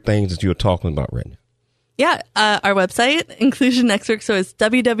the great things that you're talking about right now? Yeah, our website, Inclusion Nextwork, so it's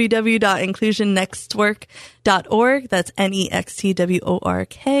www.inclusionnextwork.org. That's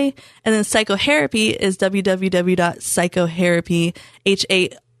NEXTWORK. And then psychotherapy is www.psychotherapy,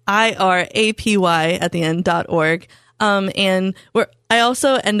 HAIRAPY at the end.org. And I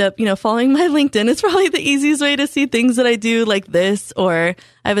also end up, following my LinkedIn. It's probably the easiest way to see things that I do, like this, or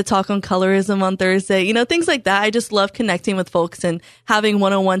I have a talk on colorism on Thursday, things like that. I just love connecting with folks and having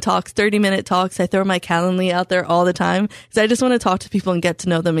one-on-one talks, 30-minute talks. I throw my Calendly out there all the time because I just want to talk to people and get to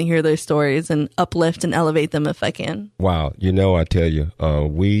know them and hear their stories and uplift and elevate them if I can. Wow. I tell you,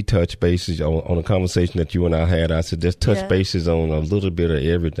 we touch bases on a conversation that you and I had. I said, just touch bases on a little bit of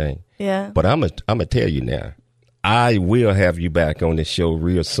everything. Yeah. But I'm going to tell you now, I will have you back on this show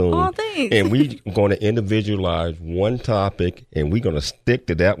real soon. Oh, thanks. And we're going to individualize one topic, and we're going to stick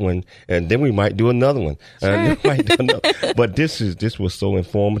to that one, and then we might do another one. Sure. But this was so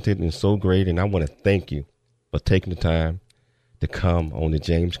informative and so great, and I want to thank you for taking the time to come on the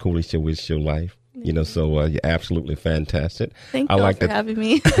James Cooley Show with your life. So you're absolutely fantastic. Thank you for having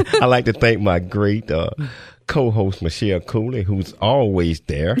me. I like to thank my great co-host, Michelle Cooley, who's always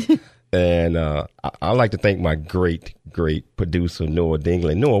there. And I like to thank my great producer, Noah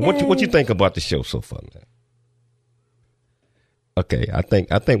Dingley. Noah, what you think about the show so far, man? Okay, I think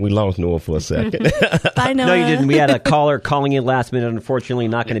we lost Noah for a second. Bye, Noah. No, you didn't. We had a caller calling in last minute. Unfortunately,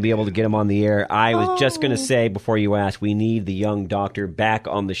 not going to be able to get him on the air. I was just going to say, before you ask, we need the young doctor back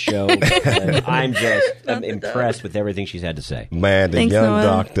on the show. I'm impressed with everything she's had to say. Man, Thanks, young Noah.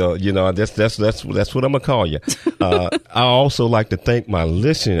 doctor, that's what I'm going to call you. I also like to thank my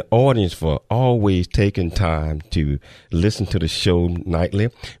listening audience for always taking time to listen to the show nightly.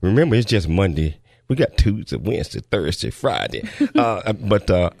 Remember, it's just Monday. We got Tuesday, Wednesday, Thursday, Friday.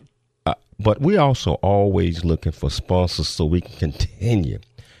 But we also always looking for sponsors so we can continue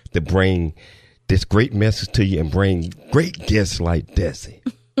to bring this great message to you and bring great guests like Desi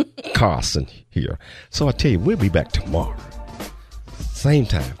Carson here. So I tell you, we'll be back tomorrow. Same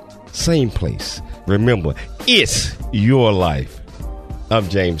time, same place. Remember, it's your life. I'm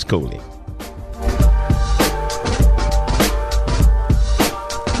James Cooley.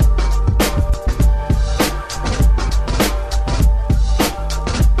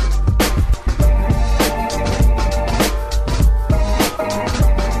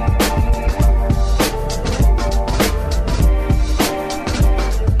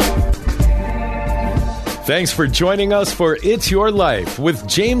 Thanks for joining us for It's Your Life with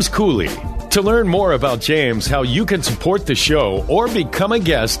James Cooley. To learn more about James, how you can support the show, or become a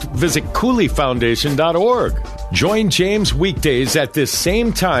guest, visit CooleyFoundation.org. Join James weekdays at this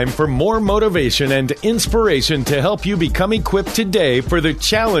same time for more motivation and inspiration to help you become equipped today for the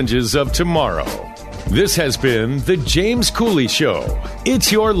challenges of tomorrow. This has been The James Cooley Show. It's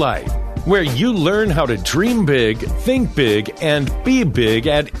Your Life, where you learn how to dream big, think big, and be big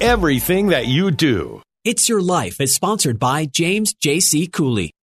at everything that you do. It's Your Life is sponsored by James J.C. Cooley.